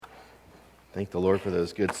Thank the Lord for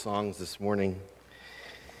those good songs this morning.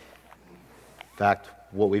 In fact,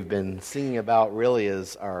 what we've been singing about really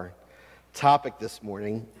is our topic this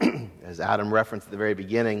morning. As Adam referenced at the very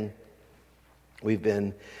beginning, we've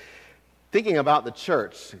been thinking about the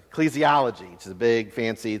church, ecclesiology, which is a big,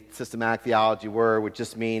 fancy, systematic theology word, which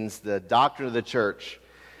just means the doctrine of the church.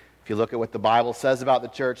 If you look at what the Bible says about the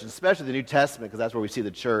church, and especially the New Testament, because that's where we see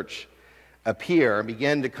the church appear, and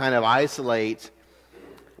begin to kind of isolate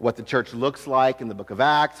what the church looks like in the book of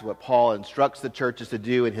Acts, what Paul instructs the churches to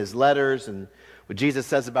do in his letters, and what Jesus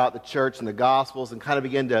says about the church in the Gospels, and kind of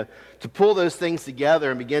begin to pull those things together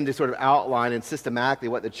and begin to sort of outline and systematically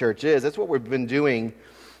what the church is. That's what we've been doing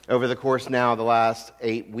over the course now of the last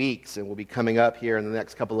 8 weeks, and we'll be coming up here in the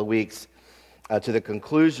next couple of weeks to the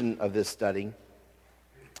conclusion of this study.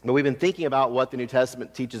 But we've been thinking about what the New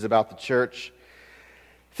Testament teaches about the church,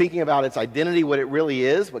 thinking about its identity, what it really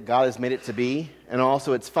is, what God has made it to be, and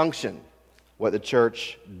also its function, what the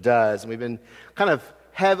church does. And we've been kind of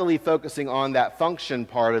heavily focusing on that function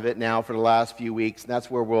part of it now for the last few weeks, and that's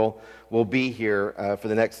where we'll be here for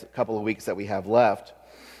the next couple of weeks that we have left.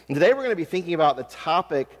 And today we're going to be thinking about the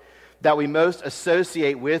topic that we most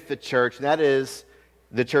associate with the church, and that is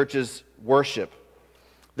the church's worship.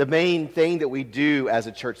 The main thing that we do as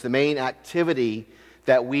a church, the main activity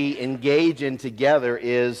that we engage in together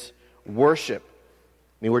is worship.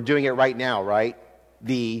 I mean, we're doing it right now, right?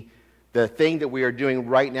 The thing that we are doing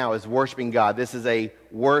right now is worshiping God. This is a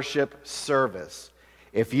worship service.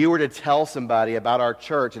 If you were to tell somebody about our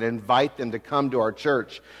church and invite them to come to our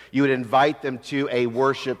church, you would invite them to a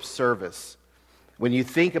worship service. When you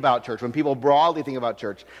think about church, when people broadly think about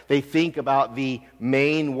church, they think about the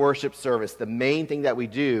main worship service. The main thing that we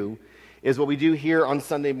do is what we do here on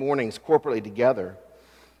Sunday mornings corporately together.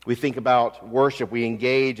 We think about worship. We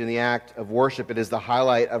engage in the act of worship. It is the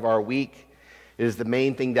highlight of our week. It is the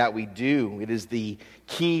main thing that we do. It is the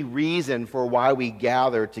key reason for why we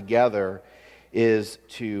gather together is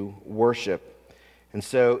to worship. And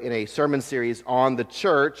so in a sermon series on the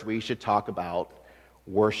church, we should talk about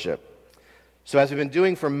worship. So as we've been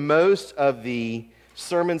doing for most of the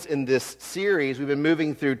sermons in this series, we've been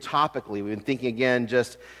moving through topically. We've been thinking again,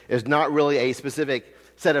 just there's not really a specific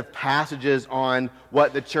set of passages on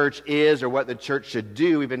what the church is or what the church should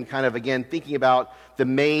do. We've been kind of, again, thinking about the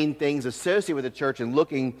main things associated with the church and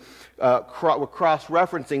looking,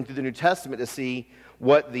 cross-referencing through the New Testament to see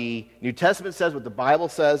what the New Testament says, what the Bible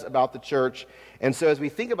says about the church. And so as we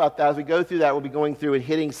think about that, as we go through that, we'll be going through and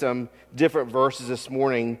hitting some different verses this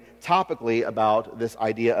morning topically about this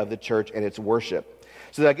idea of the church and its worship.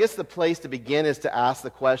 So I guess the place to begin is to ask the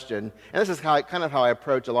question, and this is kind of how I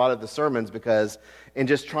approach a lot of the sermons, because in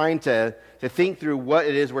just trying to think through what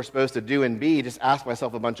it is we're supposed to do and be, just ask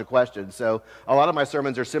myself a bunch of questions. So a lot of my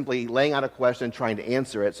sermons are simply laying out a question and trying to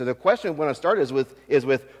answer it. So the question I want to start is with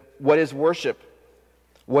what is worship?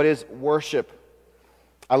 What is worship?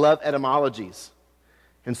 I love etymologies.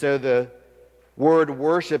 And so the word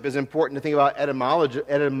worship is important to think about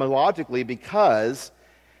etymologically because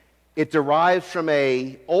it derives from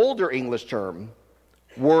an older English term,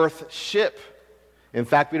 worth-ship. In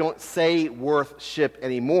fact, we don't say worth-ship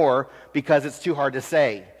anymore because it's too hard to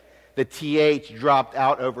say. The TH dropped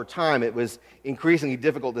out over time. It was increasingly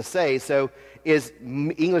difficult to say. So as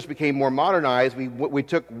English became more modernized, we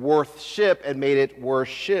took worth-ship and made it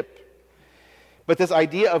worship. But this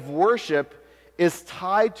idea of worship is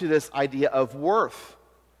tied to this idea of worth.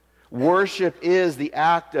 Worship is the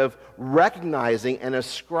act of recognizing and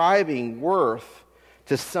ascribing worth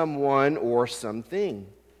to someone or something.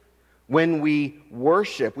 When we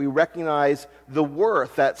worship, we recognize the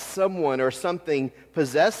worth that someone or something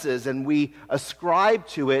possesses, and we ascribe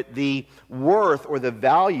to it the worth or the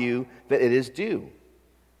value that it is due.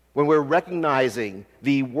 When we're recognizing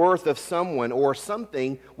the worth of someone or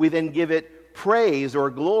something, we then give it praise or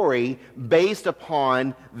glory based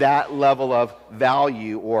upon that level of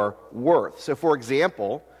value or worth. So, for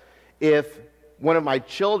example, if one of my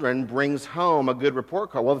children brings home a good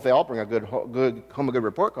report card, well, if they all bring a good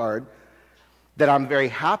report card that I'm very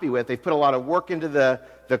happy with, they've put a lot of work into the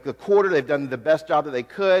quarter, they've done the best job that they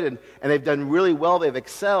could, and they've done really well, they've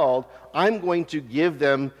excelled, I'm going to give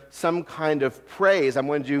them some kind of praise. I'm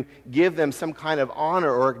going to give them some kind of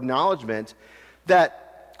honor or acknowledgement that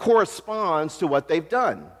corresponds to what they've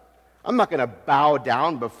done. I'm not going to bow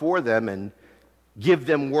down before them and give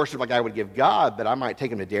them worship like I would give God, but I might take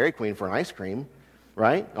them to Dairy Queen for an ice cream,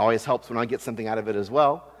 right? Always helps when I get something out of it as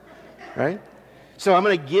well, right? So I'm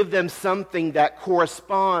going to give them something that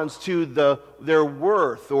corresponds to their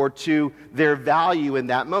worth or to their value in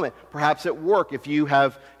that moment. Perhaps at work, if you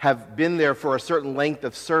have been there for a certain length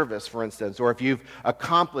of service, for instance, or if you've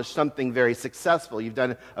accomplished something very successful, you've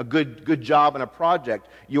done a good job on a project,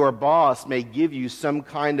 your boss may give you some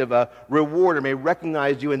kind of a reward or may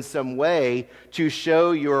recognize you in some way to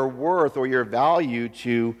show your worth or your value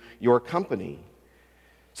to your company.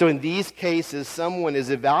 So in these cases, someone is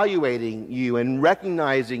evaluating you and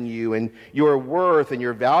recognizing you and your worth and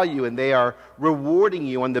your value, and they are rewarding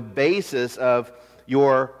you on the basis of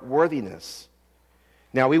your worthiness.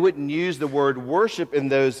 Now, we wouldn't use the word worship in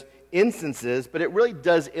those instances, but it really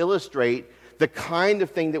does illustrate the kind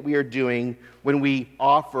of thing that we are doing when we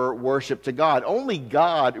offer worship to God. Only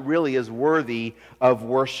God really is worthy of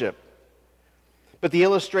worship. But the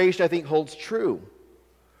illustration, I think, holds true.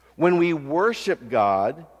 When we worship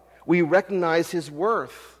God, we recognize His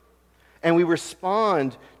worth, and we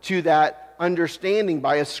respond to that understanding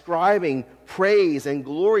by ascribing praise and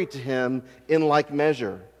glory to Him in like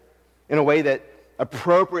measure, in a way that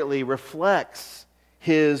appropriately reflects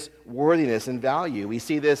His worthiness and value. We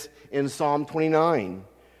see this in Psalm 29,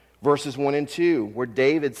 verses 1 and 2, where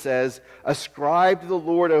David says, "Ascribe to the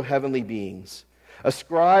Lord, O heavenly beings.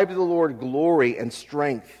 Ascribe to the Lord glory and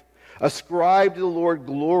strength. Ascribe to the Lord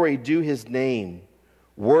glory due His name.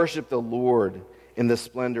 Worship the Lord in the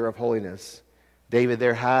splendor of holiness." David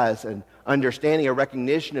there has an understanding, a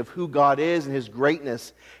recognition of who God is and His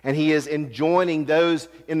greatness. And he is enjoining those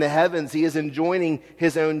in the heavens. He is enjoining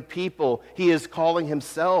His own people. He is calling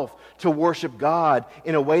himself to worship God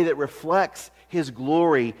in a way that reflects His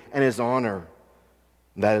glory and His honor.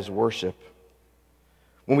 And that is worship.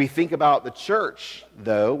 When we think about the church,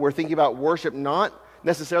 though, we're thinking about worship not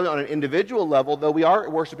necessarily on an individual level, though we are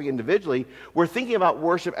worshiping individually. We're thinking about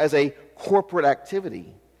worship as a corporate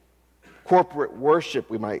activity. Corporate worship,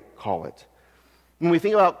 we might call it. When we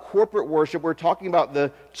think about corporate worship, we're talking about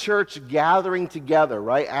the church gathering together,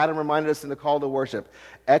 right? Adam reminded us in the call to worship.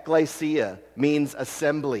 Ecclesia means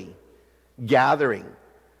assembly, gathering.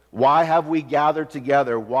 Why have we gathered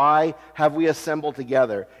together? Why have we assembled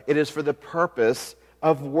together? It is for the purpose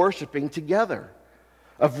of worshiping together,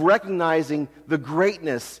 of recognizing the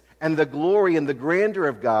greatness and the glory and the grandeur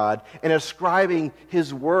of God and ascribing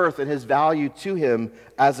His worth and His value to Him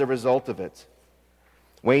as a result of it.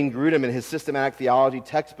 Wayne Grudem, in his Systematic Theology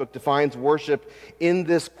textbook, defines worship in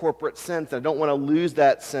this corporate sense. And I don't want to lose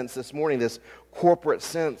that sense this morning, this corporate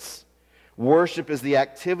sense. Worship is the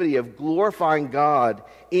activity of glorifying God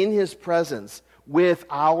in His presence with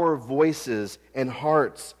our voices and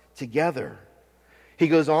hearts together. He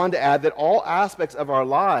goes on to add that all aspects of our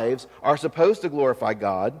lives are supposed to glorify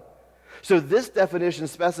God. So this definition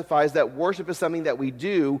specifies that worship is something that we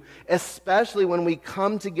do, especially when we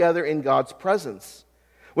come together in God's presence,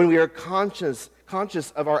 when we are conscious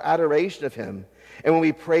of our adoration of Him, and when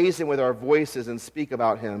we praise Him with our voices and speak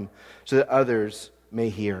about Him so that others may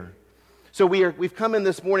hear. So we've come in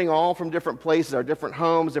this morning all from different places, our different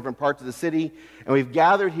homes, different parts of the city, and we've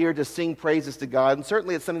gathered here to sing praises to God. And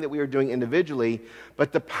certainly it's something that we are doing individually,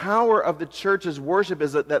 but the power of the church's worship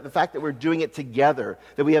is that the fact that we're doing it together,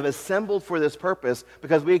 that we have assembled for this purpose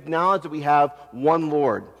because we acknowledge that we have one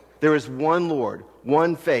Lord. There is one Lord,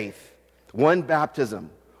 one faith, one baptism,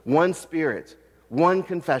 one Spirit, one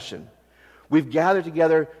confession. We've gathered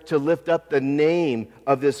together to lift up the name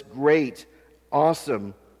of this great,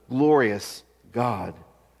 awesome, glorious God.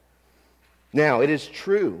 Now, it is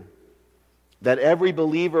true that every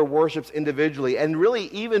believer worships individually, and really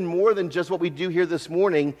even more than just what we do here this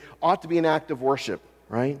morning ought to be an act of worship,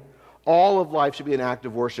 right? All of life should be an act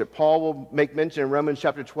of worship. Paul will make mention in Romans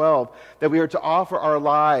chapter 12 that we are to offer our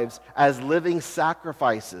lives as living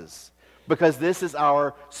sacrifices, because this is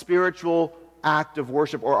our spiritual act of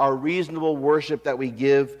worship, or our reasonable worship that we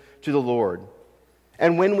give to the Lord.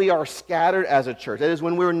 And when we are scattered as a church, that is,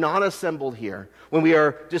 when we're not assembled here, when we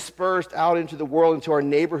are dispersed out into the world, into our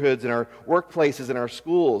neighborhoods and our workplaces and our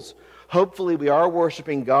schools, hopefully we are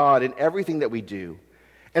worshiping God in everything that we do.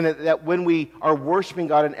 And that when we are worshiping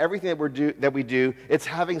God in everything that we do, it's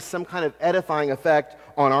having some kind of edifying effect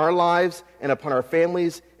on our lives and upon our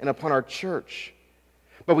families and upon our church.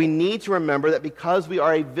 But we need to remember that because we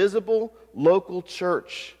are a visible local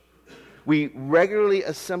church, we regularly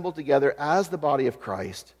assemble together as the body of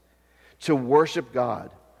Christ to worship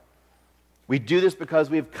God. We do this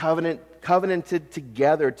because we have covenanted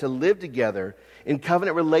together to live together in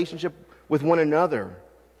covenant relationship with one another,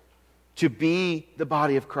 to be the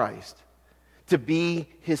body of Christ, to be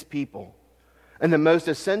His people. And the most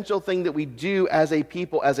essential thing that we do as a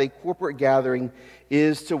people, as a corporate gathering,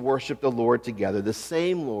 is to worship the Lord together, the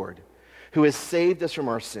same Lord who has saved us from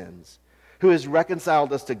our sins, who has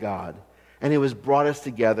reconciled us to God, and who has brought us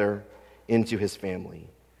together into his family.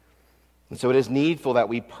 And so it is needful that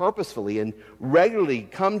we purposefully and regularly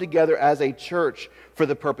come together as a church for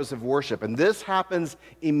the purpose of worship. And this happens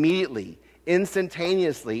immediately,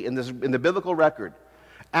 instantaneously in the biblical record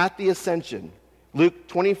at the ascension. Luke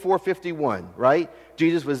 24:51, right?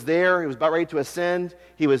 Jesus was there. He was about ready to ascend.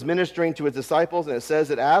 He was ministering to his disciples. And it says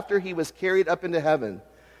that after he was carried up into heaven,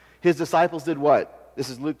 his disciples did what? This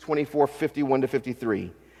is Luke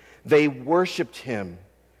 24:51-53. They worshiped him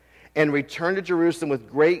and returned to Jerusalem with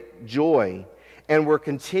great joy and were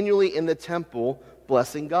continually in the temple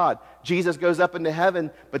blessing God. Jesus goes up into heaven,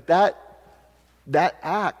 but that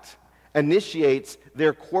act initiates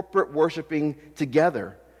their corporate worshiping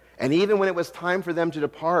together. And even when it was time for them to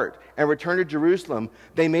depart and return to Jerusalem,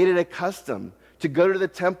 they made it a custom to go to the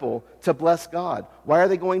temple to bless God. Why are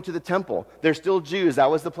they going to the temple? They're still Jews. That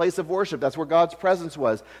was the place of worship. That's where God's presence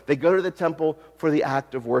was. They go to the temple for the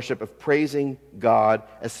act of worship, of praising God,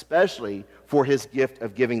 especially for his gift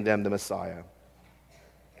of giving them the Messiah.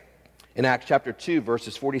 In Acts chapter 2,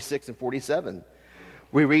 verses 46 and 47,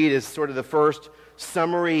 we read as sort of the first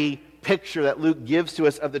summary picture that Luke gives to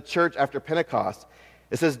us of the church after Pentecost.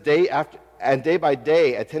 It says, day by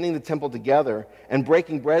day, attending the temple together and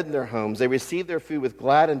breaking bread in their homes, they received their food with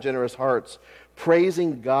glad and generous hearts,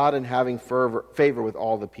 praising God and having favor with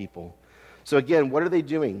all the people. So again, what are they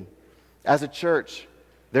doing? As a church,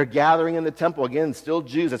 they're gathering in the temple. Again, still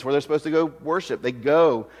Jews. That's where they're supposed to go worship. They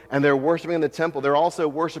go and they're worshiping in the temple. They're also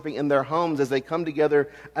worshiping in their homes as they come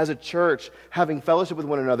together as a church, having fellowship with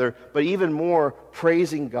one another, but even more,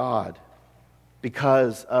 praising God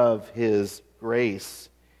because of his grace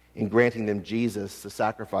in granting them Jesus, the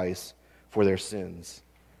sacrifice for their sins.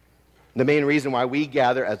 The main reason why we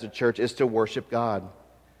gather as a church is to worship God,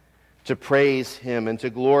 to praise him and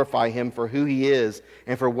to glorify him for who he is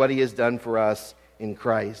and for what he has done for us in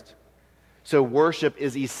Christ. So worship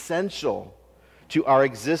is essential to our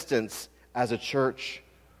existence as a church.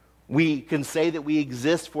 We can say that we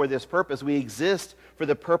exist for this purpose. We exist for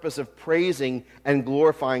the purpose of praising and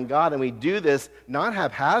glorifying God. And we do this not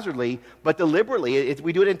haphazardly, but deliberately.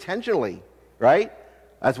 We do it intentionally, right?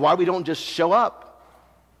 That's why we don't just show up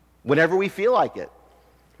whenever we feel like it.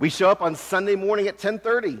 We show up on Sunday morning at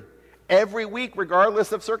 10:30 every week,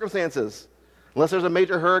 regardless of circumstances, unless there's a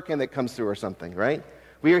major hurricane that comes through or something, right?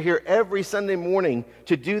 We are here every Sunday morning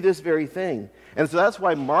to do this very thing. And so that's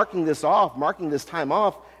why marking this time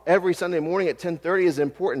off every Sunday morning at 10:30 is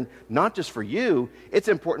important, not just for you, it's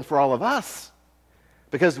important for all of us.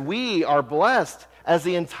 Because we are blessed as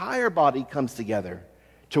the entire body comes together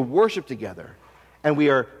to worship together. And we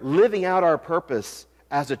are living out our purpose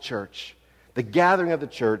as a church, the gathering of the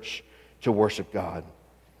church to worship God.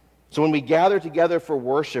 So when we gather together for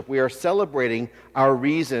worship, we are celebrating our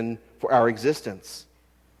reason for our existence.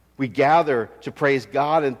 We gather to praise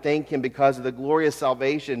God and thank him because of the glorious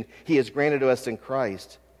salvation he has granted to us in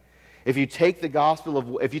Christ. If you take the gospel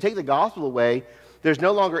away, there's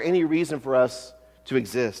no longer any reason for us to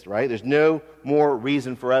exist, right? There's no more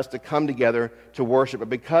reason for us to come together to worship. But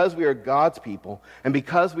because we are God's people and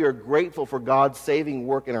because we are grateful for God's saving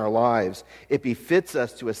work in our lives, it befits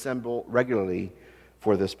us to assemble regularly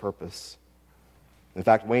for this purpose. In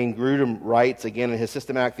fact, Wayne Grudem writes again in his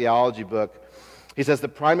systematic theology book, he says, the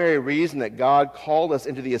primary reason that God called us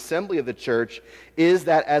into the assembly of the church is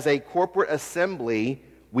that as a corporate assembly,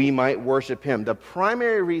 we might worship him. The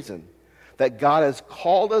primary reason that God has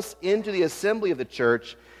called us into the assembly of the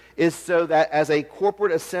church is so that as a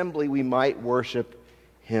corporate assembly, we might worship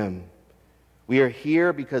him. We are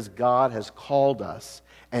here because God has called us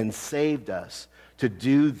and saved us to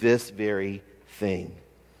do this very thing.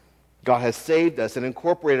 God has saved us and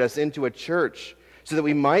incorporated us into a church so that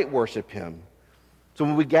we might worship him. So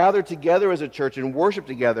when we gather together as a church and worship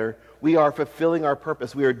together, we are fulfilling our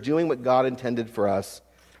purpose. We are doing what God intended for us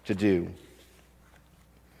to do.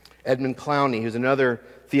 Edmund Clowney, who's another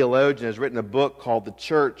theologian, has written a book called The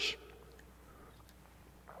Church.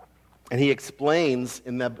 And he explains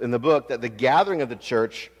in the book that the gathering of the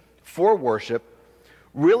church for worship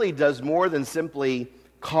really does more than simply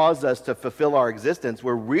cause us to fulfill our existence.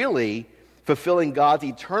 We're really fulfilling God's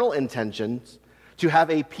eternal intentions to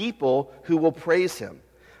have a people who will praise him.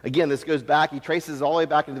 Again, this goes back, he traces all the way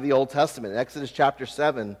back into the Old Testament. In Exodus chapter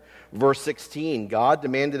 7, verse 16, God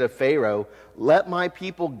demanded of Pharaoh, let my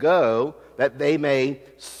people go that they may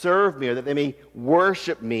serve me or that they may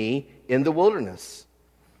worship me in the wilderness.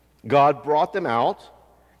 God brought them out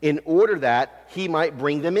in order that he might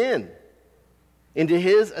bring them into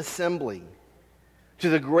his assembly, to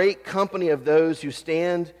the great company of those who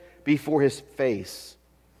stand before his face.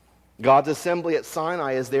 God's assembly at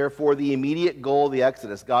Sinai is therefore the immediate goal of the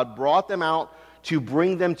Exodus. God brought them out to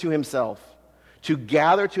bring them to himself, to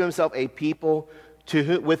gather to himself a people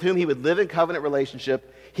with whom he would live in covenant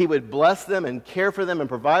relationship. He would bless them and care for them and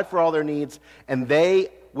provide for all their needs, and they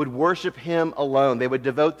would worship him alone. They would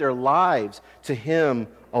devote their lives to him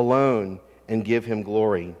alone and give him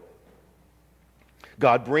glory.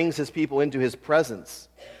 God brings his people into his presence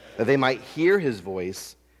that they might hear his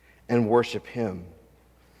voice and worship him.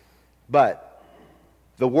 But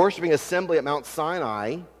the worshiping assembly at Mount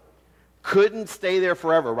Sinai couldn't stay there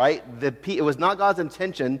forever, right? It was not God's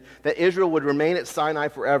intention that Israel would remain at Sinai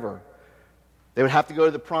forever. They would have to go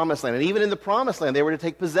to the Promised Land. And even in the Promised Land, they were to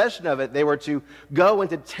take possession of it. They were to go and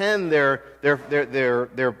to tend their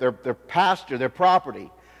pasture, their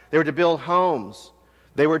property. They were to build homes.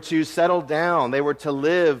 They were to settle down. They were to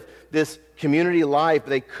live this community life.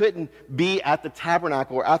 But they couldn't be at the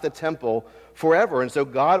tabernacle or at the temple forever. And so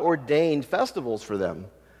God ordained festivals for them.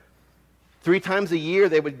 3 times a year,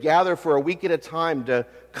 they would gather for a week at a time to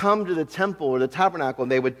come to the temple or the tabernacle,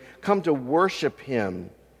 and they would come to worship him.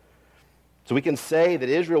 So we can say that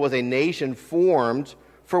Israel was a nation formed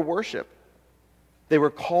for worship. They were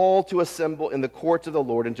called to assemble in the courts of the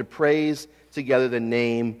Lord and to praise together the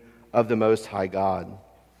name of the Most High God.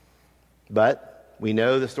 But we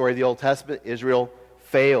know the story of the Old Testament. Israel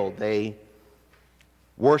failed. They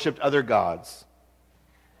worshipped other gods.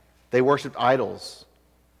 They worshipped idols.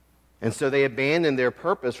 And so they abandoned their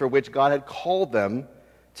purpose for which God had called them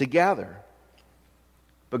to gather.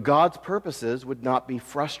 But God's purposes would not be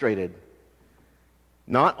frustrated.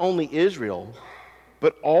 Not only Israel,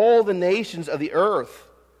 but all the nations of the earth,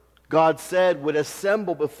 God said, would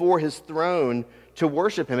assemble before his throne to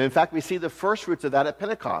worship him. In fact, we see the first fruits of that at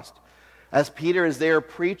Pentecost. As Peter is there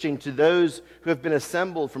preaching to those who have been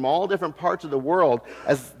assembled from all different parts of the world,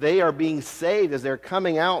 as they are being saved, as they're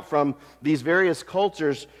coming out from these various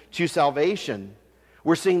cultures to salvation,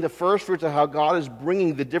 we're seeing the first fruits of how God is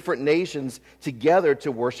bringing the different nations together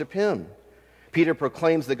to worship him. Peter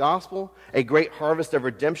proclaims the gospel. A great harvest of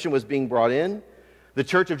redemption was being brought in. The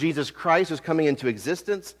church of Jesus Christ was coming into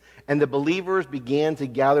existence, and the believers began to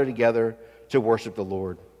gather together to worship the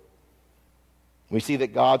Lord. We see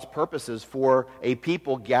that God's purposes for a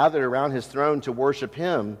people gathered around his throne to worship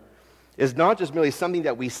him is not just merely something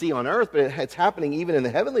that we see on earth, but it's happening even in the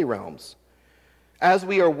heavenly realms. As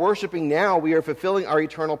we are worshiping now, we are fulfilling our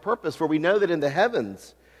eternal purpose, for we know that in the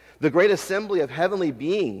heavens, the great assembly of heavenly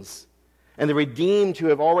beings and the redeemed who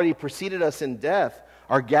have already preceded us in death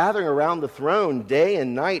are gathering around the throne day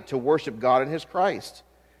and night to worship God and his Christ.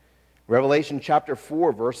 Revelation chapter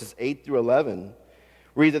 4, verses 8 through 11,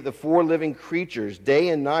 read that the 4 living creatures, day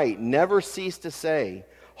and night, never cease to say,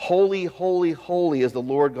 "Holy, holy, holy is the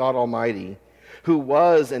Lord God Almighty, who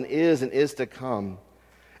was and is to come."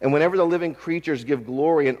 And whenever the living creatures give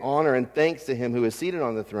glory and honor and thanks to him who is seated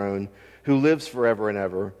on the throne, who lives forever and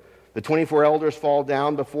ever, the 24 elders fall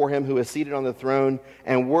down before him who is seated on the throne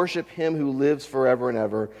and worship him who lives forever and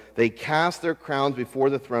ever. They cast their crowns before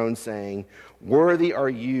the throne, saying, "Worthy are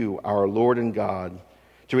you, our Lord and God,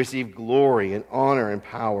 to receive glory and honor and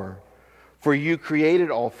power. For you created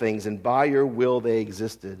all things, and by your will they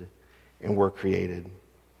existed and were created."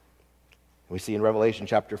 We see in Revelation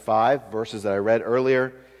chapter 5, verses that I read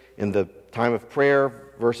earlier in the time of prayer,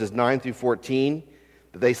 verses 9 through 14,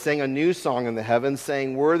 that they sang a new song in the heavens,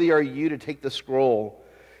 saying, "Worthy are you to take the scroll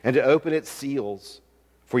and to open its seals,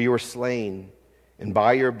 for you were slain, and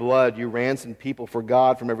by your blood you ransomed people for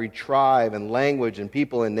God from every tribe and language and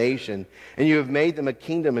people and nation, and you have made them a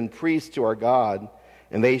kingdom and priests to our God,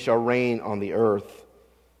 and they shall reign on the earth."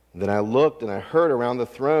 And then I looked and I heard around the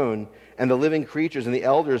throne and the living creatures and the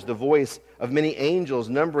elders the voice of many angels,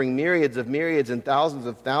 numbering myriads of myriads and thousands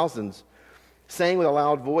of thousands, saying with a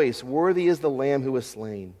loud voice, "Worthy is the Lamb who was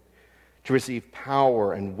slain, to receive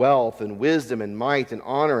power and wealth and wisdom and might and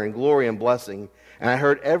honor and glory and blessing." And I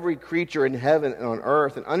heard every creature in heaven and on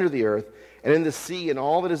earth and under the earth and in the sea and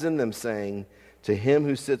all that is in them saying, "To him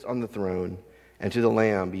who sits on the throne and to the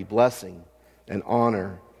Lamb be blessing and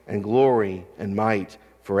honor and glory and might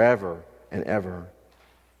forever and ever."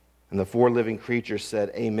 And the 4 living creatures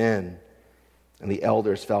said, "Amen." And the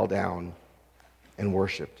elders fell down and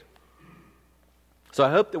worshiped. So I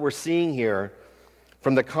hope that we're seeing here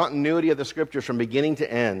from the continuity of the scriptures from beginning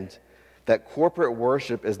to end that corporate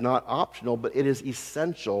worship is not optional, but it is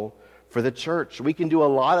essential for the church. We can do a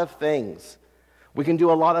lot of things. We can do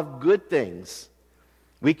a lot of good things.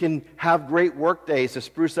 We can have great work days to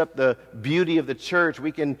spruce up the beauty of the church.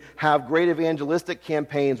 We can have great evangelistic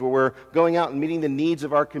campaigns where we're going out and meeting the needs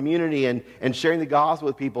of our community and sharing the gospel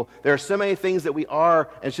with people. There are so many things that we are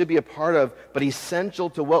and should be a part of, but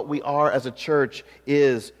essential to what we are as a church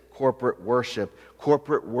is corporate worship.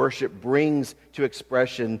 Corporate worship brings to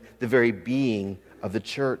expression the very being of the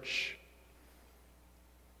church.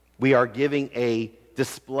 We are giving a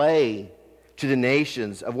display to the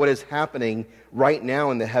nations of what is happening right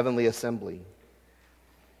now in the heavenly assembly.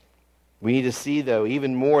 We need to see, though,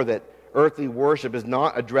 even more that earthly worship is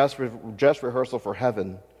not a dress rehearsal for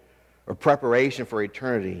heaven or preparation for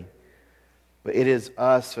eternity, but it is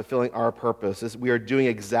us fulfilling our purpose. We are doing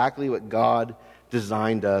exactly what God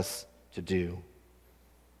designed us to do.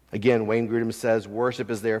 Again, Wayne Grudem says,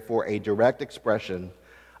 worship is therefore a direct expression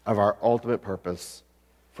of our ultimate purpose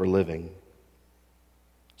for living.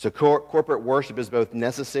 So corporate worship is both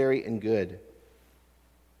necessary and good.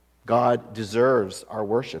 God deserves our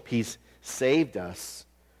worship. He's saved us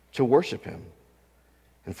to worship Him.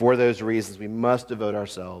 And for those reasons, we must devote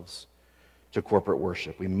ourselves to corporate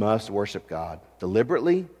worship. We must worship God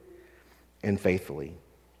deliberately and faithfully.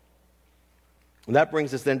 And that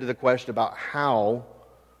brings us then to the question about how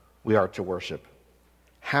we are to worship.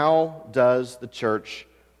 How does the church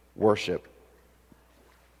worship?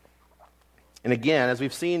 And again, as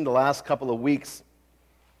we've seen the last couple of weeks,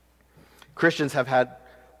 Christians have had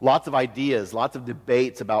lots of ideas, lots of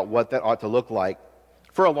debates about what that ought to look like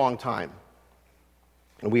for a long time.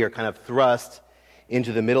 And we are kind of thrust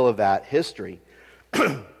into the middle of that history.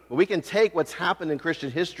 But we can take what's happened in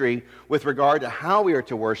Christian history with regard to how we are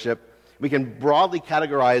to worship. We can broadly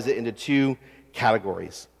categorize it into two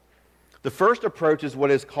categories. The first approach is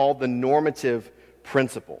what is called the normative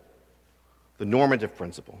principle. The normative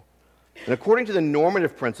principle. And according to the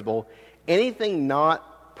normative principle, anything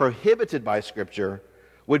not prohibited by Scripture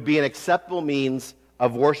would be an acceptable means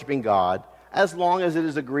of worshiping God as long as it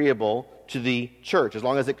is agreeable to the church, as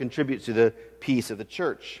long as it contributes to the peace of the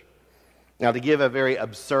church. Now, to give a very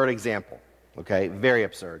absurd example, okay, very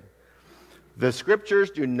absurd. The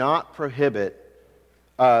Scriptures do not prohibit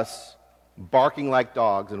us barking like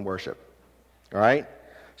dogs in worship, all right?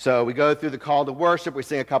 So we go through the call to worship, we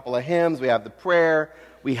sing a couple of hymns, we have the prayer,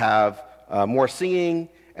 we have more singing,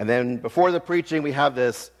 and then before the preaching, we have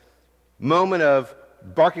this moment of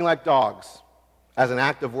barking like dogs as an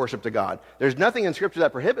act of worship to God. There's nothing in Scripture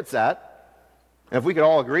that prohibits that. And if we could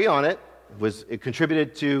all agree on it, it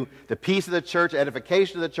contributed to the peace of the church,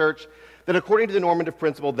 edification of the church, then according to the normative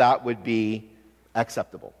principle, that would be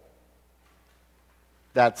acceptable.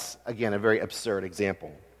 That's, again, a very absurd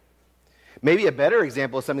example. Maybe a better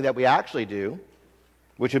example is something that we actually do,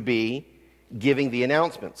 which would be giving the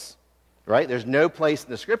announcements, right? There's no place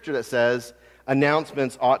in the Scripture that says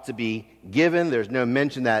announcements ought to be given. There's no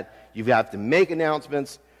mention that you have to make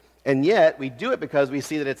announcements. And yet, we do it because we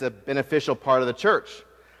see that it's a beneficial part of the church.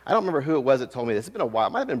 I don't remember who it was that told me this. It's been a while.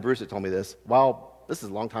 It might have been Bruce that told me this. This is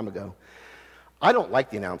a long time ago. I don't like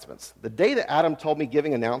the announcements. The day that Adam told me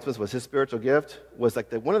giving announcements was his spiritual gift was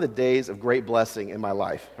like one of the days of great blessing in my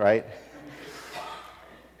life, right?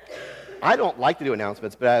 I don't like to do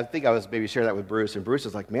announcements, but I think I was maybe sharing that with Bruce, and Bruce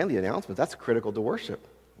was like, man, the announcements, that's critical to worship.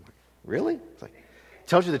 I'm like, really? It's like, it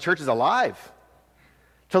tells you the church is alive.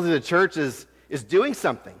 It tells you the church is doing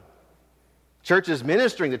something. Church is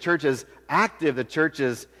ministering. The church is active. The church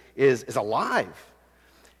is alive.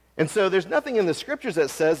 And so there's nothing in the Scriptures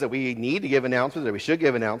that says that we need to give announcements, that we should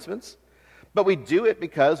give announcements, but we do it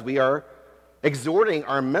because we are exhorting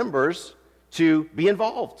our members to be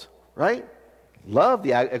involved, right? Love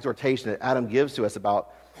the exhortation that Adam gives to us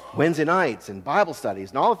about Wednesday nights and Bible studies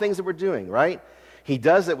and all the things that we're doing, right? He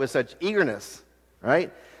does it with such eagerness,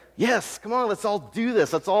 right? Yes, come on, let's all do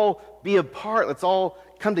this. Let's all be a part. Let's all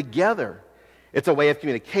come together. It's a way of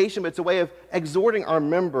communication, but it's a way of exhorting our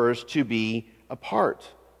members to be a part.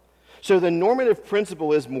 So the normative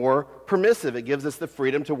principle is more permissive. It gives us the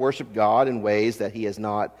freedom to worship God in ways that He has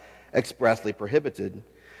not expressly prohibited.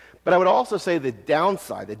 But I would also say the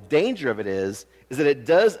downside, the danger of it is that it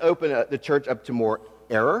does open the church up to more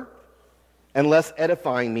error and less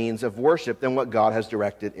edifying means of worship than what God has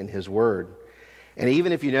directed in His Word. And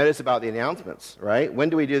even if you notice about the announcements, right? When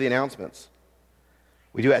do we do the announcements?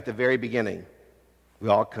 We do it at the very beginning. We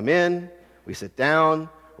all come in, we sit down,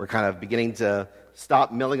 we're kind of beginning to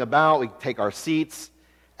stop milling about, we take our seats,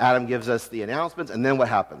 Adam gives us the announcements, and then what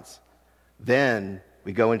happens? Then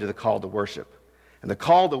we go into the call to worship. And the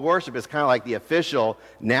call to worship is kind of like the official,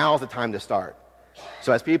 now's the time to start.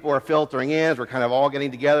 So as people are filtering in, as we're kind of all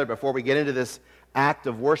getting together, before we get into this act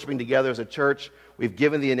of worshiping together as a church, we've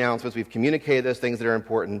given the announcements, we've communicated those things that are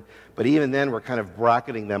important, but even then we're kind of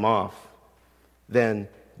bracketing them off, then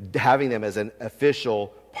having them as an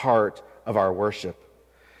official part of our worship.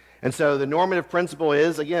 And so the normative principle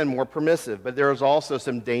is, again, more permissive, but there is also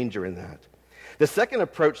some danger in that. The second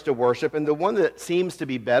approach to worship, and the one that seems to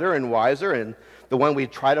be better and wiser, and the one we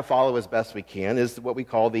try to follow as best we can, is what we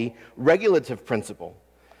call the regulative principle.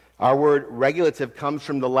 Our word regulative comes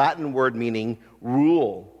from the Latin word meaning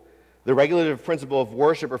rule. The regulative principle of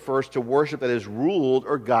worship refers to worship that is ruled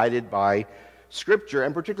or guided by Scripture,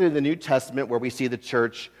 and particularly the New Testament, where we see the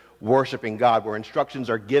church worshiping God, where instructions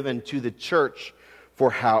are given to the church for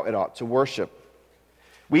how it ought to worship.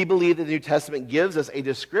 We believe that the New Testament gives us a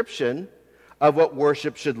description of what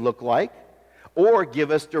worship should look like, or give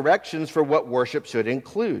us directions for what worship should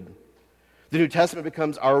include. The New Testament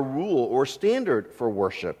becomes our rule or standard for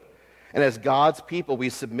worship. And as God's people, we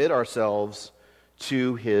submit ourselves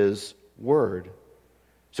to His Word.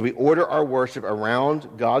 So we order our worship around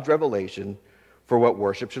God's revelation for what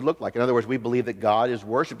worship should look like. In other words, we believe that God is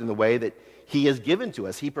worshiped in the way that He has given to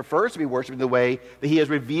us. He prefers to be worshiped in the way that He has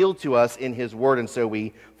revealed to us in His Word, and so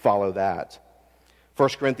we follow that. 1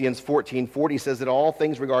 Corinthians 14:40 says that all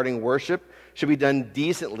things regarding worship should be done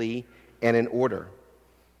decently and in order.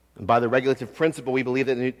 And by the regulative principle, we believe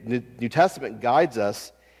that the New Testament guides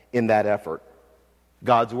us in that effort.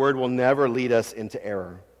 God's Word will never lead us into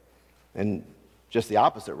error. And just the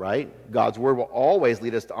opposite, right? God's Word will always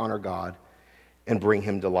lead us to honor God and bring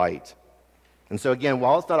Him delight. And so again,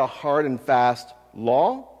 while it's not a hard and fast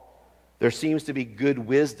law, there seems to be good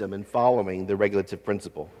wisdom in following the regulative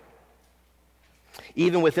principle.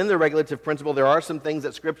 Even within the regulative principle, there are some things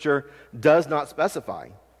that Scripture does not specify.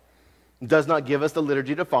 It does not give us the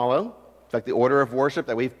liturgy to follow. In fact, the order of worship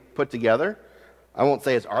that we've put together, I won't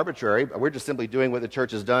say it's arbitrary, but we're just simply doing what the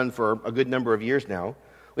church has done for a good number of years now.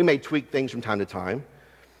 We may tweak things from time to time,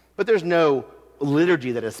 but there's no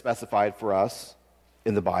liturgy that is specified for us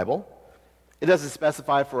in the Bible. It doesn't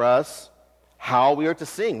specify for us how we are to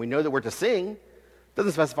sing. We know that we're to sing. It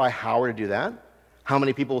doesn't specify how we're to do that, how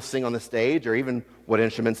many people sing on the stage, or even what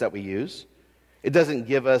instruments that we use. It doesn't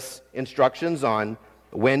give us instructions on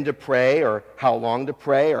when to pray, or how long to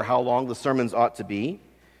pray, or how long the sermons ought to be.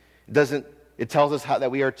 It tells us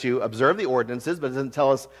that we are to observe the ordinances, but it doesn't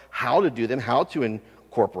tell us how to do them, how to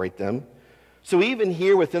incorporate them. So even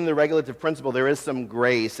here within the regulative principle, there is some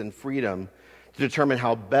grace and freedom to determine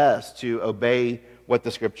how best to obey what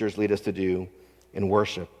the Scriptures lead us to do in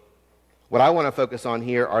worship. What I want to focus on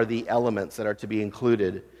here are the elements that are to be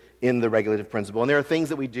included in the regulative principle. And there are things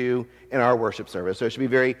that we do in our worship service, so it should be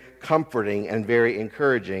very comforting and very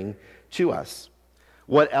encouraging to us.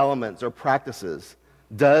 What elements or practices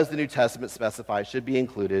does the New Testament specify should be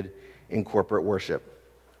included in corporate worship?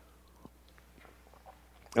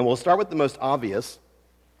 And we'll start with the most obvious,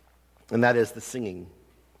 and that is the singing.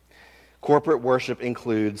 Corporate worship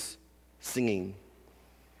includes singing.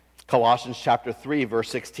 Colossians chapter 3, verse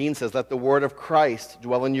 16 says, "Let the word of Christ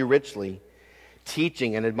dwell in you richly,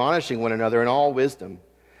 teaching and admonishing one another in all wisdom,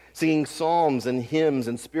 singing psalms and hymns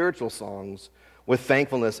and spiritual songs with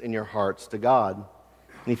thankfulness in your hearts to God."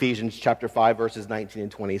 In Ephesians chapter 5, verses 19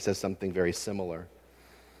 and 20 says something very similar.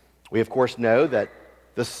 We, of course, know that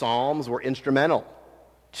the Psalms were instrumental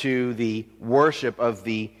to the worship of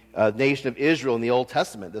the nation of Israel in the Old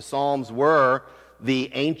Testament. The Psalms were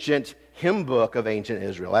the ancient hymn book of ancient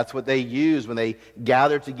Israel. That's what they used when they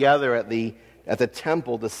gathered together at the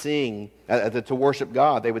temple to sing, to worship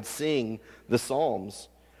God. They would sing the Psalms.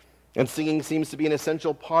 And singing seems to be an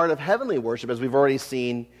essential part of heavenly worship, as we've already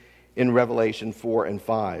seen in Revelation 4 and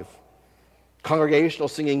 5. Congregational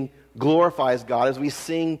singing glorifies God as we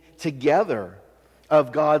sing together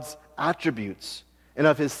of God's attributes and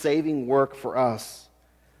of His saving work for us.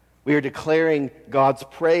 We are declaring God's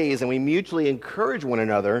praise, and we mutually encourage one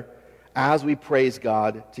another as we praise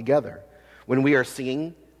God together. When we are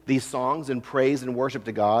singing these songs in praise and worship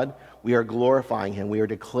to God, we are glorifying Him. We are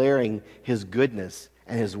declaring His goodness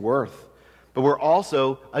and His worth. But we're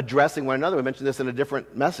also addressing one another. We mentioned this in a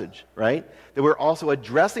different message, right? That we're also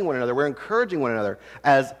addressing one another. We're encouraging one another.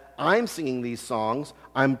 As I'm singing these songs,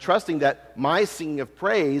 I'm trusting that my singing of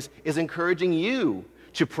praise is encouraging you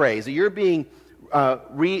to praise. That you're being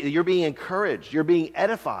encouraged. You're being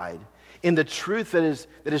edified in the truth that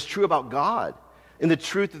is true about God, in the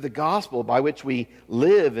truth of the gospel by which we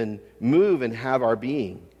live and move and have our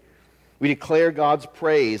being. We declare God's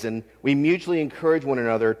praise, and we mutually encourage one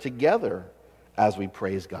another together as we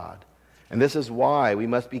praise God. And this is why we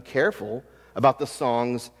must be careful about the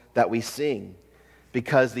songs that we sing,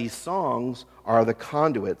 because these songs are the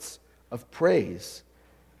conduits of praise.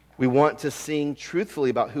 We want to sing truthfully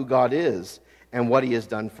about who God is and what he has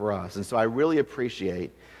done for us. And so I really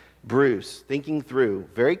appreciate Bruce thinking through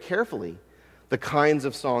very carefully the kinds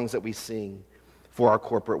of songs that we sing for our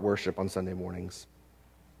corporate worship on Sunday mornings.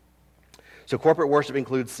 So corporate worship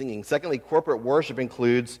includes singing. Secondly, corporate worship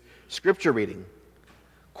includes scripture reading.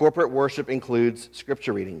 Corporate worship includes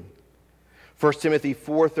scripture reading. 1 Timothy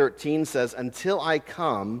 4:13 says, "Until I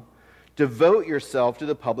come, devote yourself to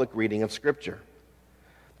the public reading of Scripture."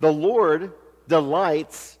 The Lord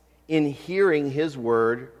delights in hearing his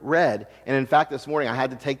word read. And in fact, this morning I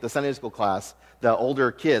had to take the Sunday school class, the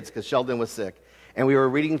older kids, because Sheldon was sick. And we were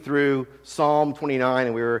reading through Psalm 29,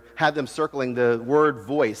 and had them circling the word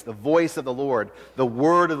voice, the voice of the Lord, the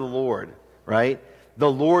word of the Lord, right?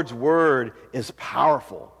 The Lord's word is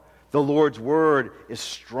powerful. The Lord's word is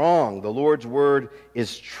strong. The Lord's word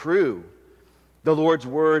is true. The Lord's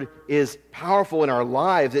word is powerful in our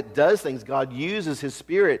lives. It does things. God uses his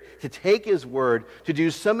Spirit to take his word to do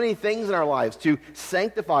so many things in our lives, to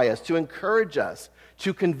sanctify us, to encourage us,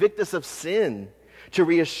 to convict us of sin, to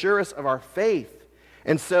reassure us of our faith.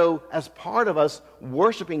 And so, as part of us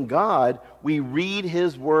worshiping God, we read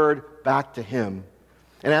his word back to him.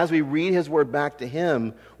 And as we read his word back to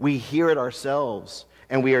him, we hear it ourselves,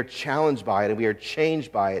 and we are challenged by it, and we are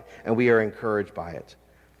changed by it, and we are encouraged by it.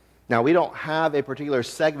 Now, we don't have a particular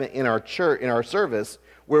segment in our church, in our service,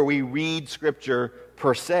 where we read Scripture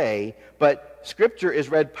per se, but Scripture is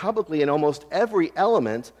read publicly in almost every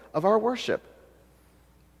element of our worship.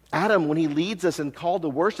 Adam, when he leads us in call to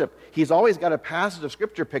worship, he's always got a passage of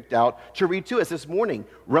Scripture picked out to read to us. This morning,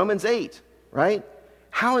 Romans 8, right?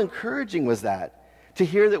 How encouraging was that? To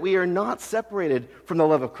hear that we are not separated from the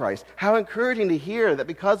love of Christ. How encouraging to hear that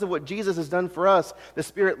because of what Jesus has done for us, the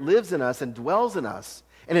Spirit lives in us and dwells in us,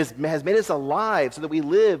 and has made us alive so that we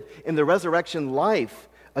live in the resurrection life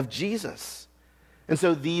of Jesus. And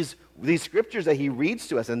so these scriptures that he reads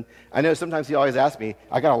to us, and I know sometimes he always asks me,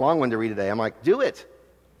 I got a long one to read today. I'm like, do it.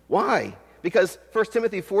 Why? Because 1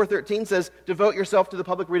 Timothy 4:13 says, devote yourself to the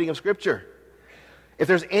public reading of Scripture. If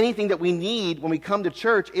there's anything that we need when we come to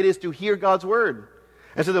church, it is to hear God's word.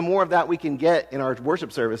 And so the more of that we can get in our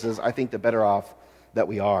worship services, I think the better off that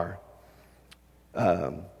we are.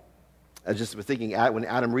 I just was thinking, when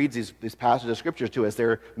Adam reads these passages of Scripture to us,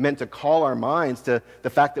 they're meant to call our minds to the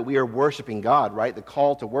fact that we are worshiping God, right? The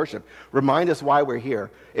call to worship. Remind us why we're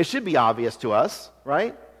here. It should be obvious to us,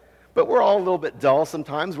 right? But we're all a little bit dull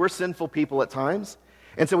sometimes. We're sinful people at times.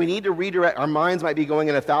 And so we need to redirect. Our minds might be going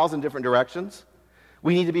in 1,000 different directions.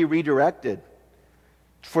 We need to be redirected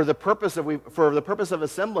for the purpose of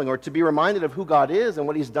assembling, or to be reminded of who God is and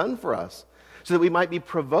what he's done for us, so that we might be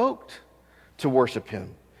provoked to worship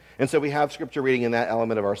him. And so we have Scripture reading in that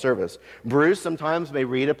element of our service. Bruce sometimes may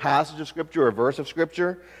read a passage of Scripture or a verse of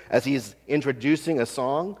Scripture as he's introducing a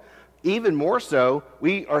song. Even more so,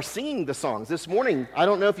 we are singing the songs. This morning, I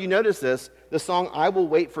don't know if you noticed this, the song I Will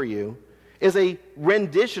Wait For You is a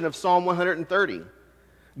rendition of Psalm 130.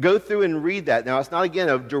 Go through and read that. Now, it's not, again,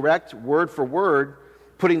 a direct word for word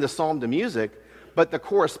putting the psalm to music, but the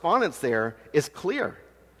correspondence there is clear.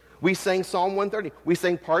 We sang Psalm 130. We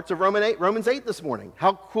sang parts of Romans 8 this morning.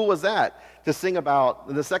 How cool was that to sing about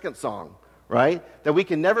in the second song, right? That we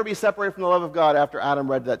can never be separated from the love of God after Adam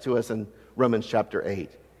read that to us in Romans chapter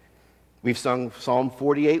 8. We've sung Psalm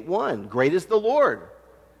 48:1. Great is the Lord,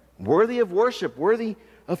 worthy of worship, worthy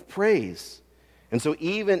of praise. And so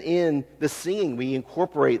even in the singing, we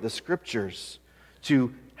incorporate the Scriptures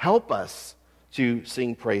to help us to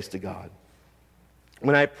sing praise to God.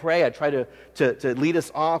 When I pray, I try to lead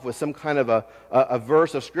us off with some kind of a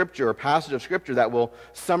verse of Scripture or passage of Scripture that will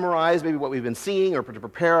summarize maybe what we've been seeing, or to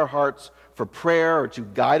prepare our hearts for prayer, or to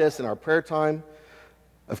guide us in our prayer time.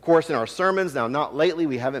 Of course, in our sermons, now not lately,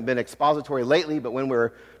 we haven't been expository lately, but when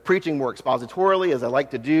we're preaching more expositorily, as I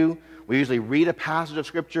like to do, we usually read a passage of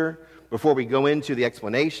Scripture before we go into the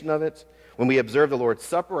explanation of it. When we observe the Lord's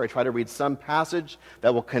Supper, I try to read some passage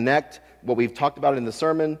that will connect what we've talked about in the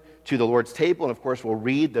sermon to the Lord's table, and of course we'll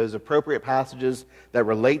read those appropriate passages that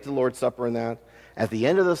relate to the Lord's Supper in that. At the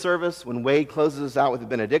end of the service, when Wade closes us out with a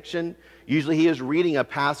benediction, usually he is reading a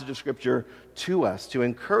passage of Scripture to us to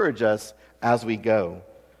encourage us as we go.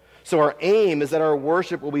 So our aim is that our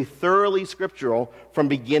worship will be thoroughly scriptural from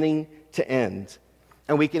beginning to end,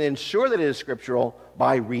 and we can ensure that it is scriptural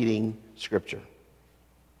by reading Scripture.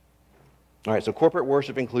 All right, so corporate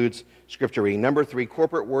worship includes Scripture reading. Number 3,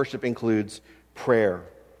 corporate worship includes prayer.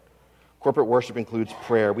 Corporate worship includes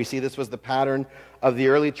prayer. We see this was the pattern of the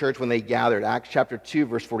early church when they gathered. Acts chapter 2,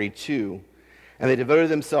 verse 42. And they devoted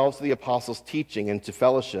themselves to the apostles' teaching and to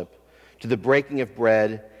fellowship, to the breaking of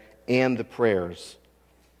bread and the prayers.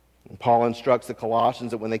 And Paul instructs the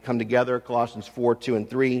Colossians that when they come together, Colossians 4, 2, and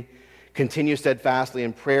 3, Continue steadfastly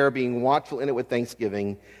in prayer, being watchful in it with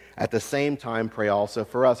thanksgiving. At the same time, pray also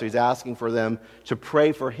for us. So he's asking for them to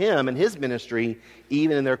pray for him and his ministry,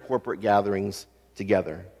 even in their corporate gatherings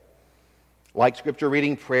together. Like scripture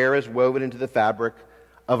reading, prayer is woven into the fabric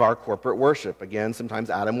of our corporate worship. Again, sometimes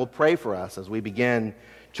Adam will pray for us as we begin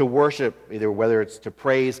to worship, either whether it's to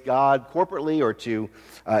praise God corporately or to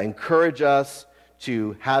encourage us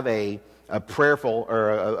to have a prayerful or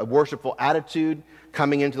a worshipful attitude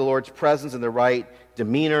coming into the Lord's presence in the right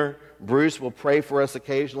demeanor. Bruce will pray for us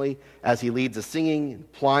occasionally as he leads the singing,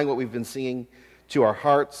 applying what we've been singing to our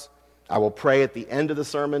hearts. I will pray at the end of the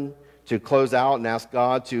sermon to close out and ask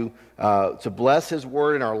God to bless his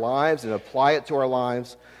word in our lives and apply it to our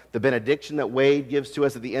lives. The benediction that Wade gives to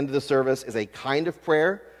us at the end of the service is a kind of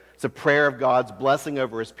prayer. It's a prayer of God's blessing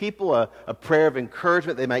over his people, a prayer of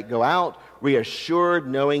encouragement. They might go out reassured,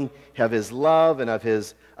 knowing of his love and of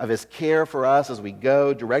his care for us as we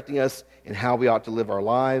go, directing us in how we ought to live our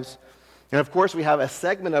lives. And of course, we have a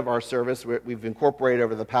segment of our service we've incorporated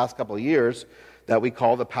over the past couple of years that we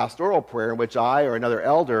call the pastoral prayer, in which I or another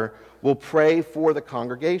elder will pray for the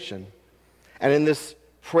congregation. And in this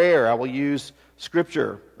prayer, I will use a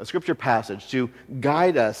scripture passage to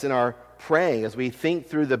guide us in our praying as we think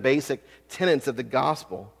through the basic tenets of the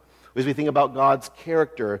gospel, as we think about God's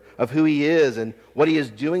character, of who he is and what he is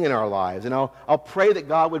doing in our lives. And I'll pray that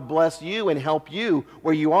God would bless you and help you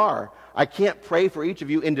where you are. I can't pray for each of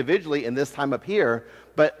you individually in this time up here,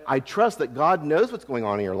 but I trust that God knows what's going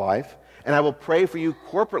on in your life, and I will pray for you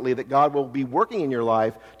corporately that God will be working in your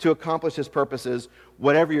life to accomplish his purposes,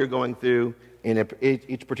 whatever you're going through in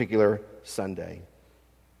each particular Sunday.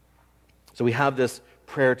 So we have this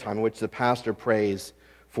prayer time in which the pastor prays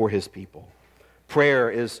for his people.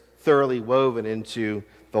 Prayer is thoroughly woven into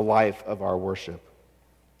the life of our worship.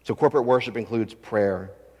 So corporate worship includes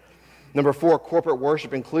prayer. Number 4, corporate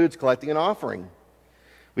worship includes collecting an offering.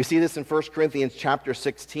 We see this in 1 Corinthians chapter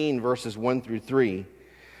 16, verses 1 through 3.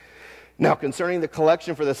 Now, concerning the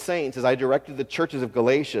collection for the saints, as I directed the churches of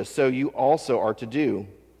Galatia, so you also are to do.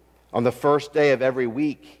 On the first day of every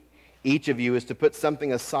week, each of you is to put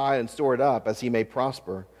something aside and store it up, as he may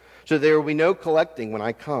prosper, so that there will be no collecting when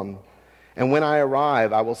I come. And when I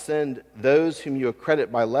arrive, I will send those whom you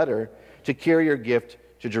accredit by letter to carry your gift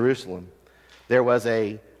to Jerusalem. There was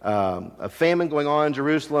a famine going on in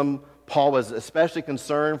Jerusalem. Paul was especially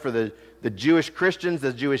concerned for the Jewish Christians,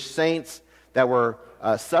 the Jewish saints that were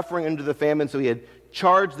suffering under the famine. So he had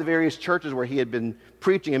charged the various churches where he had been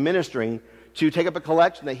preaching and ministering to take up a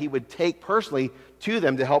collection that he would take personally to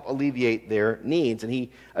them to help alleviate their needs. And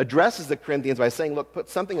he addresses the Corinthians by saying, look, put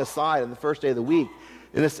something aside on the first day of the week.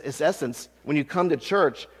 In this essence, when you come to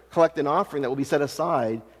church, collect an offering that will be set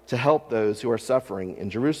aside to help those who are suffering in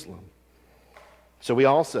Jerusalem. So we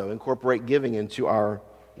also incorporate giving into our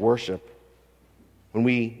worship. When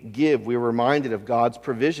we give, we are reminded of God's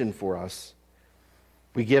provision for us.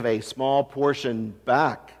 We give a small portion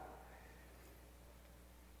back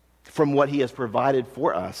from what he has provided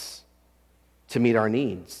for us to meet our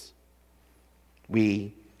needs.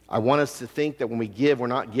 I want us to think that when we give, we're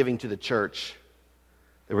not giving to the church,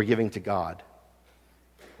 that we're giving to God.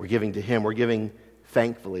 We're giving to him. We're giving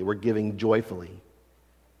thankfully. We're giving joyfully.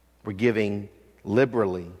 We're giving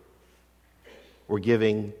liberally. We're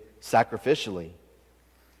giving sacrificially.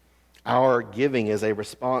 Our giving is a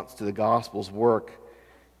response to the gospel's work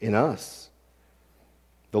in us.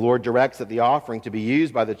 The Lord directs that the offering to be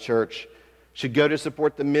used by the church should go to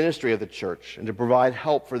support the ministry of the church and to provide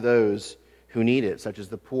help for those who need it, such as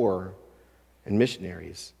the poor and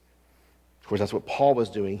missionaries. Of course, that's what Paul was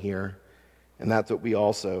doing here, and that's what we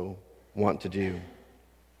also want to do.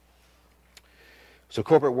 So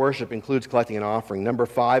corporate worship includes collecting an offering. Number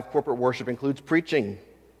 5, corporate worship includes preaching.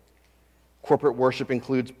 Corporate worship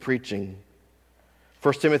includes preaching.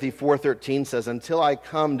 1 Timothy 4:13 says, until I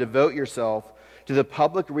come, devote yourself to the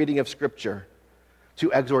public reading of Scripture,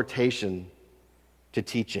 to exhortation, to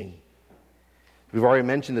teaching. We've already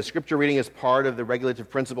mentioned the Scripture reading is part of the regulative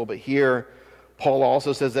principle, but here Paul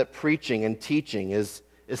also says that preaching and teaching is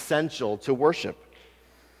essential to worship.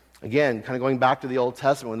 Again, kind of going back to the Old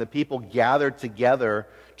Testament, when the people gathered together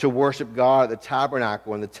to worship God at the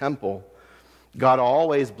tabernacle and the temple, God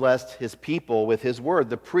always blessed his people with his word.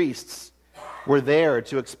 The priests were there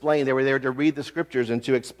to explain. They were there to read the Scriptures and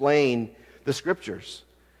to explain the Scriptures,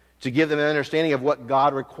 to give them an understanding of what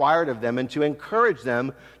God required of them and to encourage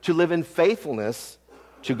them to live in faithfulness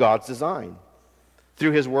to God's design.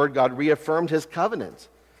 Through his word, God reaffirmed his covenant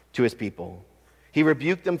to his people. He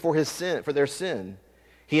rebuked them for their sin.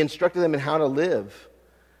 He instructed them in how to live,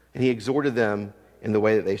 and he exhorted them in the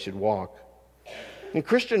way that they should walk. And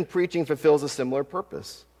Christian preaching fulfills a similar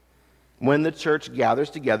purpose. When the church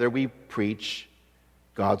gathers together, we preach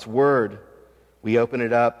God's word. We open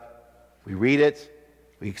it up, we read it,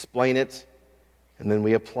 we explain it, and then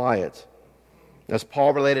we apply it. As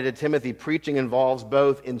Paul related to Timothy, preaching involves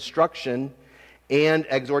both instruction and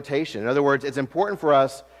exhortation. In other words, it's important for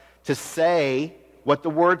us to say what the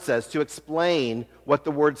Word says, to explain what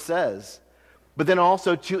the Word says, but then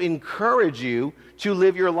also to encourage you to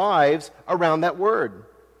live your lives around that Word,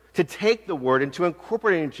 to take the Word and to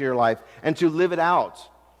incorporate it into your life and to live it out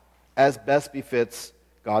as best befits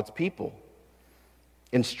God's people.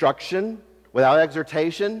 Instruction without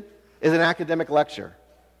exhortation is an academic lecture.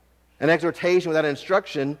 An exhortation without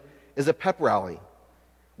instruction is a pep rally.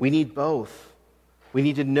 We need both. We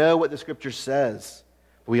need to know what the Scripture says.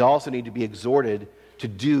 But we also need to be exhorted to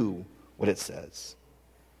do what it says.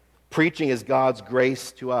 Preaching is God's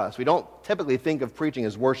grace to us. We don't typically think of preaching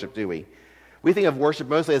as worship, do we? We think of worship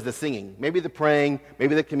mostly as the singing, maybe the praying,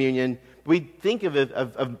 maybe the communion. We think of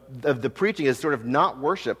the preaching as sort of not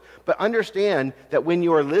worship. But understand that when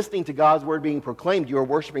you are listening to God's word being proclaimed, you are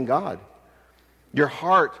worshiping God. Your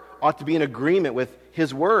heart ought to be in agreement with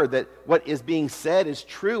His word, that what is being said is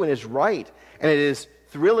true and is right. And it is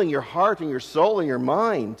thrilling your heart and your soul and your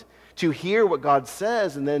mind to hear what God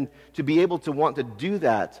says and then to be able to want to do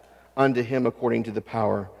that unto Him according to the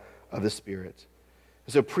power of the Spirit.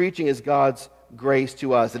 So preaching is God's grace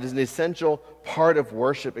to us. It is an essential part of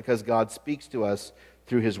worship because God speaks to us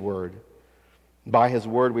through His word. By His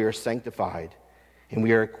word we are sanctified and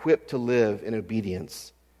we are equipped to live in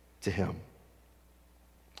obedience to Him.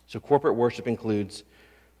 So corporate worship includes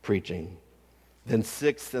preaching. Then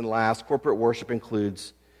sixth and last, corporate worship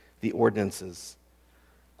includes the ordinances.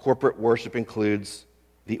 Corporate worship includes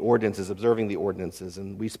the ordinances, observing the ordinances.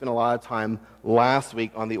 And we spent a lot of time last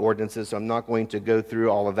week on the ordinances, so I'm not going to go through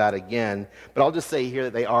all of that again. But I'll just say here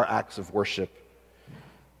that they are acts of worship.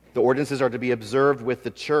 The ordinances are to be observed with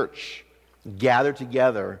the church, gathered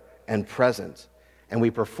together and present. And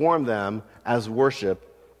we perform them as worship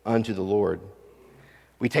unto the Lord.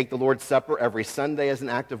 We take the Lord's Supper every Sunday as an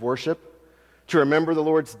act of worship to remember the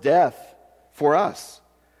Lord's death for us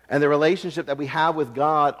and the relationship that we have with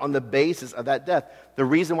God on the basis of that death. The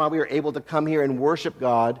reason why we are able to come here and worship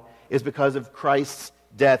God is because of Christ's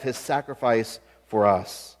death, His sacrifice for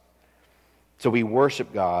us. So we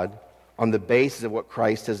worship God on the basis of what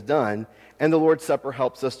Christ has done, and the Lord's Supper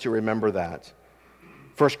helps us to remember that.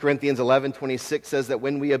 1 Corinthians 11:26 says that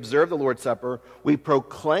when we observe the Lord's Supper, we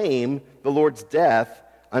proclaim the Lord's death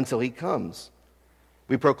until He comes.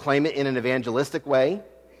 We proclaim it in an evangelistic way.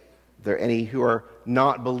 If there are any who are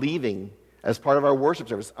not believing as part of our worship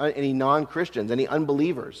service, any non-Christians, any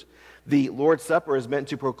unbelievers, the Lord's Supper is meant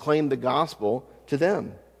to proclaim the gospel to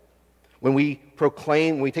them. When we take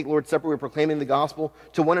the Lord's Supper, we're proclaiming the gospel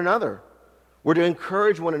to one another. We're to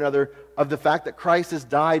encourage one another of the fact that Christ has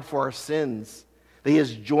died for our sins, that He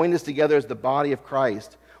has joined us together as the body of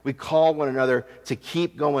Christ. We call one another to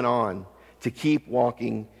keep going on, to keep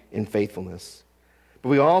walking in faithfulness. But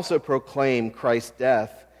we also proclaim Christ's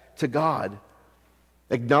death to God,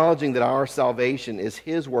 acknowledging that our salvation is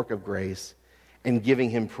His work of grace and giving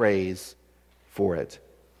Him praise for it.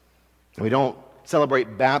 And we don't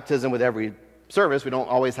celebrate baptism with every service. We don't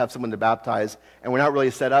always have someone to baptize, and we're not really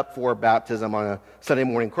set up for baptism on a Sunday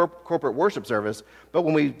morning corporate worship service. But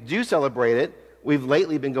when we do celebrate it, we've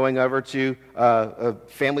lately been going over to a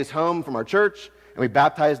family's home from our church, and we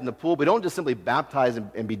baptize in the pool. We don't just simply baptize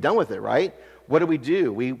and be done with it, right? What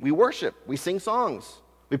do? We worship. We sing songs.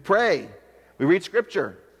 We pray. We read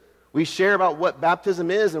Scripture. We share about what baptism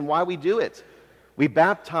is and why we do it. We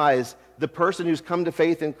baptize the person who's come to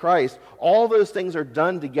faith in Christ. All those things are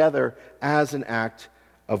done together as an act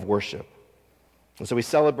of worship. And so we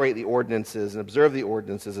celebrate the ordinances and observe the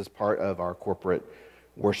ordinances as part of our corporate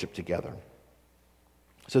worship together.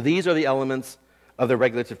 So these are the elements of the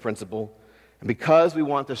regulative principle. And because we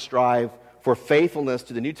want to strive for faithfulness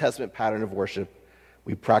to the New Testament pattern of worship,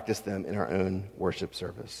 we practice them in our own worship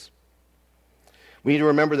service. We need to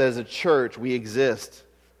remember that as a church, we exist.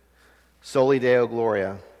 Soli Deo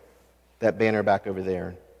Gloria, that banner back over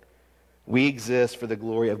there. We exist for the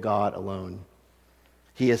glory of God alone.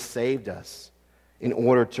 He has saved us in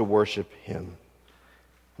order to worship Him.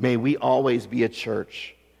 May we always be a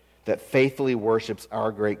church that faithfully worships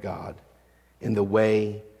our great God in the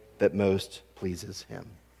way that most pleases Him.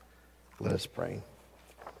 Let us pray.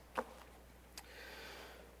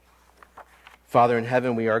 Father in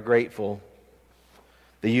heaven, we are grateful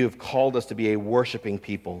that You have called us to be a worshiping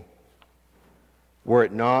people. Were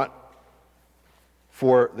it not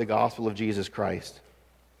for the gospel of Jesus Christ,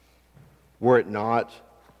 were it not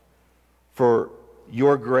for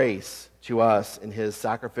your grace to us in his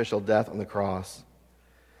sacrificial death on the cross,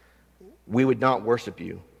 we would not worship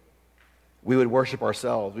you. We would worship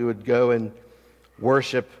ourselves. We would go and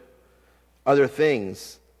worship other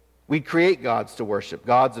things. We'd create gods to worship,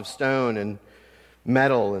 gods of stone and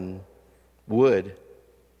metal and wood.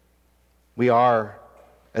 We are,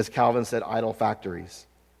 as Calvin said, idol factories.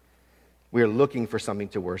 We are looking for something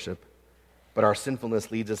to worship, but our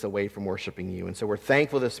sinfulness leads us away from worshiping you. And so we're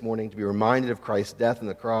thankful this morning to be reminded of Christ's death on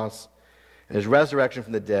the cross and his resurrection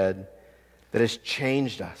from the dead that has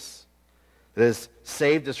changed us, that has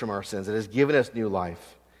saved us from our sins, that has given us new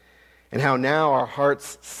life, and how now our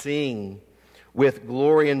hearts sing with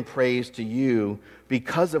glory and praise to you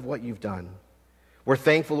because of what you've done. We're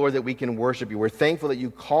thankful, Lord, that we can worship you. We're thankful that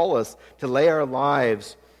you call us to lay our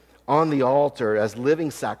lives on the altar as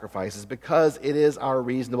living sacrifices because it is our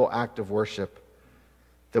reasonable act of worship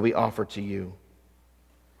that we offer to you.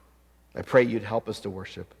 I pray you'd help us to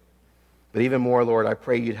worship. But even more, Lord, I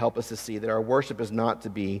pray you'd help us to see that our worship is not to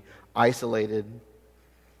be isolated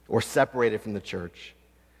or separated from the church,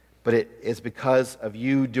 but it is because of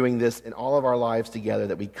you doing this in all of our lives together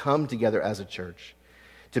that we come together as a church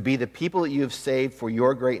to be the people that you have saved for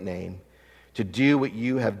your great name, to do what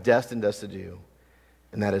you have destined us to do,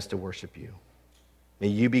 and that is to worship you. May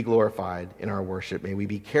you be glorified in our worship. May we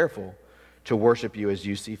be careful to worship you as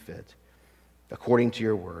you see fit, according to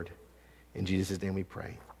your word. In Jesus' name we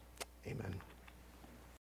pray. Amen.